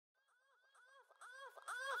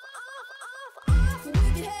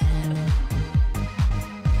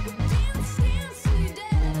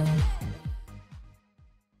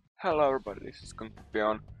Hello everybody, this is KUNG FU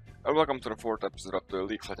PEON, and welcome to the 4th episode of the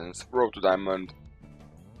League of Legends Road to Diamond.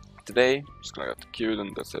 Today, I'm just gonna get queued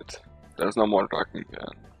and that's it. There's no more talking,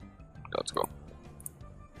 and let's go.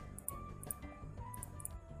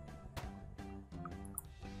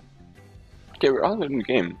 Okay, we're all in the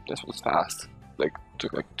game. This was fast.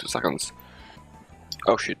 Took like 2 seconds.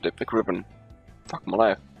 Oh shit, they pick Riven. Fuck my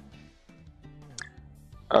life.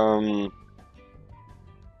 I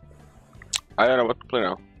don't know what to play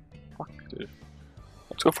now. Fuck, dude.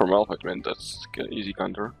 Let's go for Malphite, man. That's an easy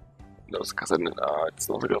counter. That's because it's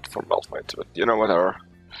not really good for Malphite, but you know, whatever.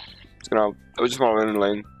 I just want to win in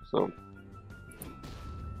lane, so.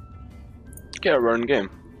 Yeah, we're in game.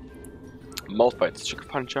 Malphite, such a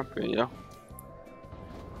fun champion, yeah.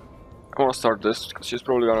 I want to start this because she's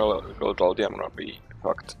probably gonna go to Irelia. I'm gonna be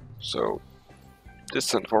fucked. So, just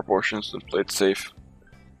send 4 potions and play it safe.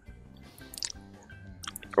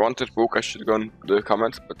 If I wanted book, I should go and do a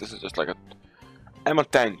comment, but this is just like I'm a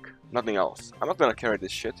tank, nothing else. I'm not gonna carry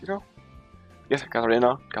this shit, you know? Yes, I got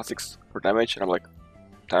Arena, got 6 for damage, and I'm like,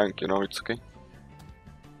 tank, you know, it's okay.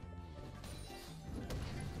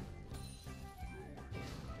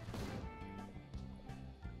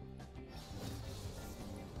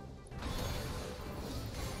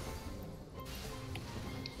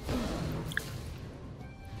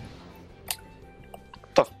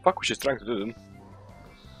 What the fuck was she trying to do then?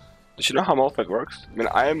 Does she know how Malphite works? I mean,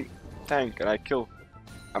 I am tank and I kill.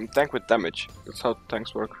 I'm tank with damage. That's how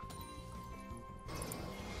tanks work.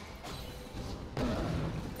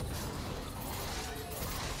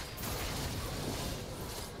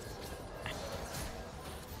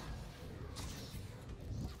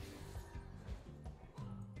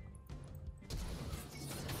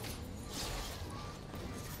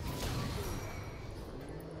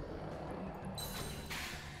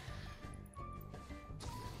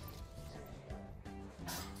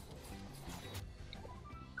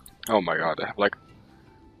 Oh my god, I have like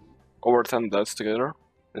over 10 deaths together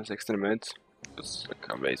in 16 minutes. It's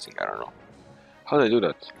like amazing, I don't know. How do they do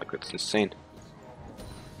that? Like, it's insane.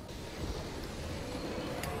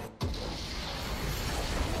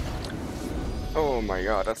 Oh my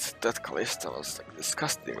god, that Kalista was like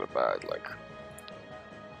disgustingly bad, like.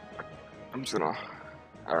 I'm just gonna,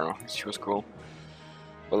 I don't know, she was cool.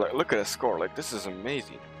 But like, look at the score, like this is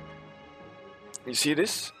amazing. You see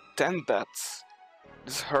this? 10 deaths.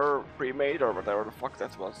 This is her pre-made or whatever the fuck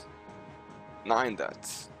that was. 9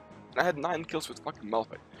 deaths. I had 9 kills with fucking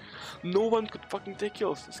Malphite. No one could fucking take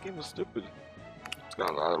kills. This game was stupid. Let's go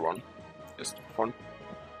on another one. Just for fun.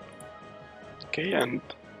 Okay, and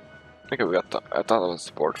okay, we got. I thought it was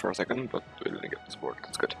support for a second, but we didn't get the support.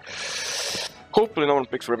 That's good. Hopefully, no one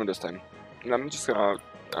picks Riven this time. And I'm just gonna.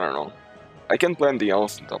 I don't know. I can't play anything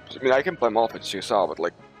else on top. I mean, I can play Malphite, as you saw, but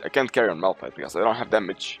like, I can't carry on Malphite because I don't have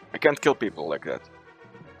damage. I can't kill people like that.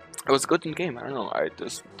 It was good in game, I don't know,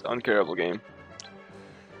 just uncarryable game.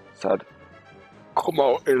 Sad. Come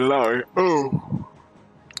on, Eli. Oh.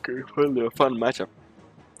 Okay, finally a fun matchup.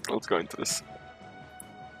 Let's go into this.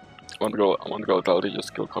 I want to go without it,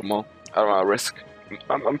 just kill Como. I don't want to risk.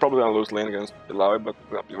 I'm probably gonna lose lane against Eli, but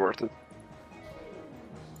it's gonna be worth it.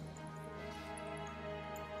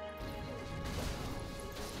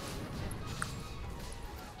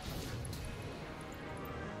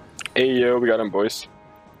 Hey yo, we got him, boys.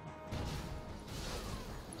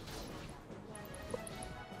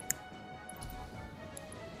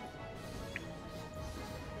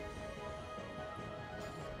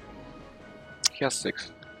 He has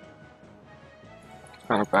 6. It's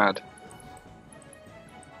not bad.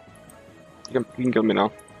 You can kill me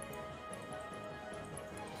now.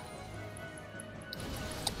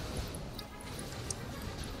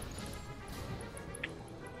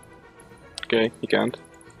 Okay, he can't.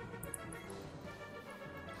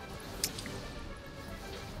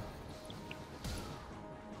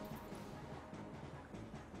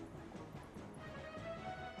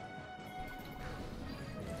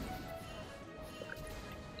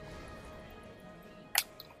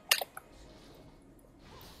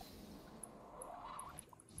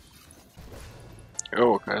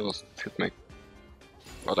 Oh, okay, that hit me.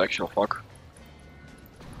 What the actual fuck?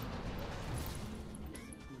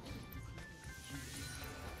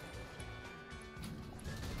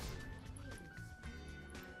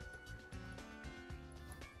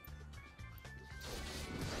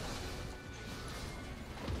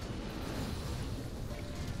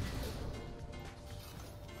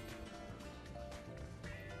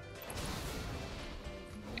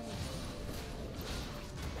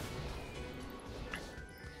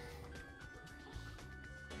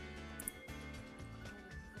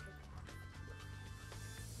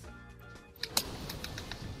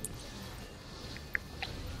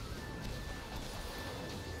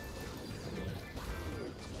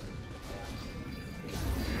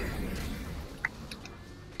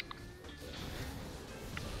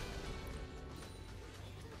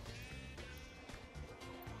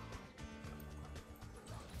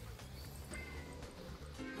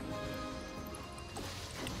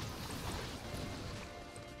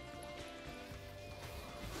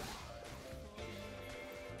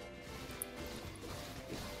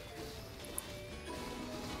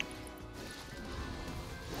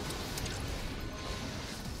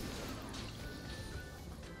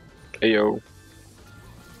 Ayo.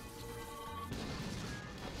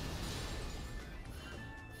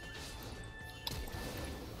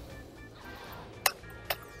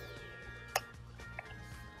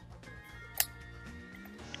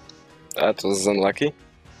 That was unlucky.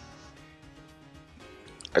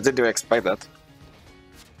 I didn't even expect that.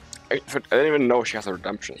 I didn't even know she has a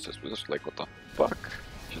redemption. So it was just like, what the fuck?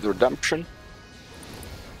 She's a redemption?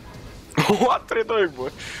 What are you doing, boy?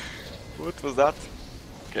 What was that?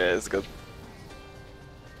 Okay, it's good.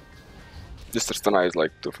 This Tristana is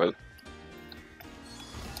like too fast.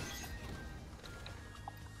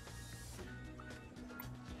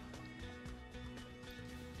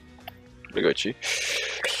 Rigochi.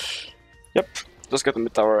 Yep, just get the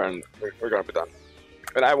mid tower and we're gonna be done.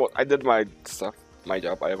 And I did my stuff, my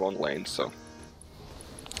job. I won lane, so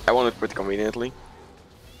I won it pretty conveniently,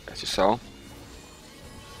 as you saw.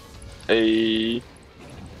 He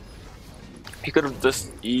could have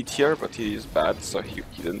just eat here, but he is bad, so he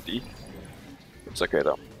didn't eat. It's okay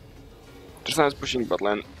though. Tristana is pushing bot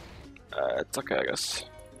lane. It's okay, I guess.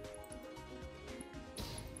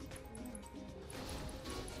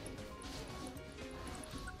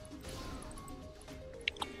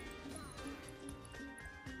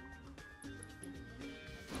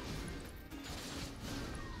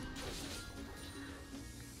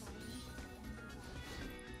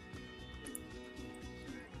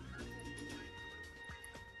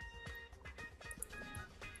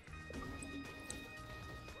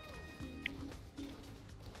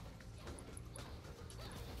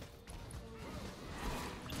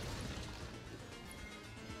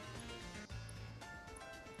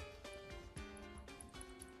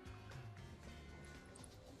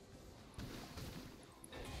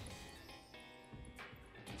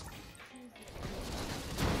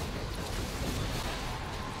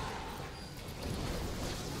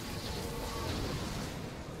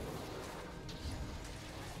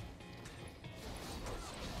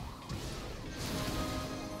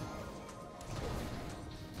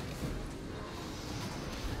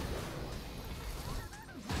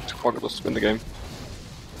 Fuck it, let's win the game.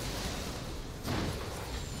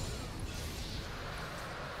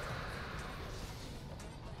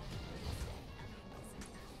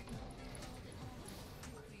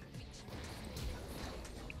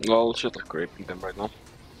 Lol, shit, like raping them right now.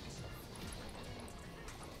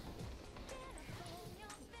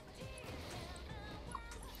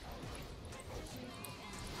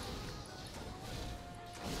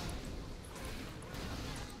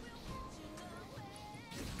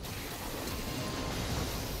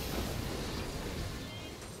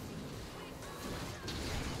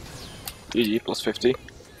 GG, plus 50.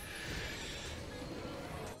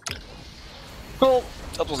 Well,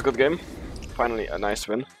 that was a good game. Finally, a nice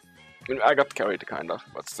win. I mean, I got carried, kind of,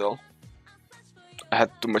 but still. I had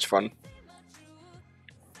too much fun.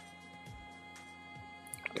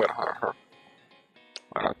 I'm gonna hire her.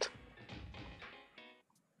 Why not?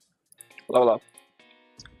 Level up.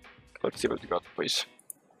 Let's see what we got, please.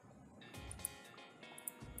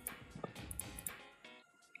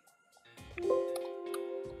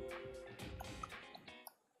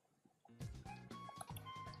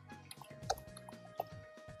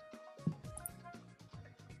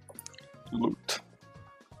 Loot.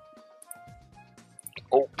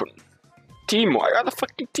 Open. Teemo, I got a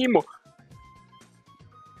fucking Teemo.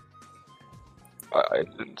 I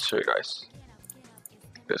didn't show you guys.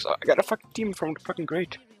 Yes, I got a fucking Teemo from the fucking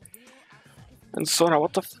grade. And Sona,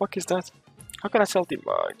 what the fuck is that? How can I sell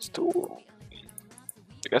Teemo? It's too.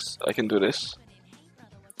 I guess I can do this.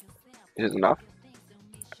 Is it enough?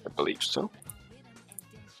 I believe so.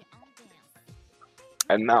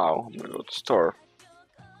 And now I'm gonna go to store.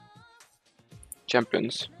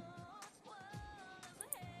 Champions.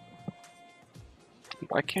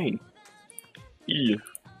 Buy Kane.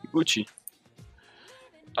 Gucci.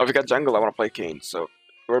 Oh, we got jungle, I wanna play Kane, so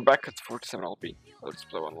we're back at 47 LP. Let's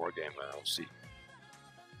play one more game and I'll see.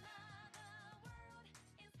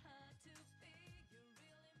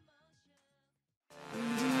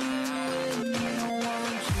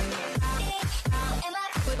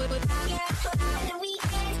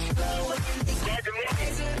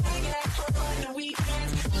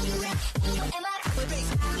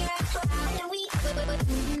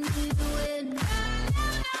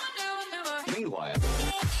 Meanwhile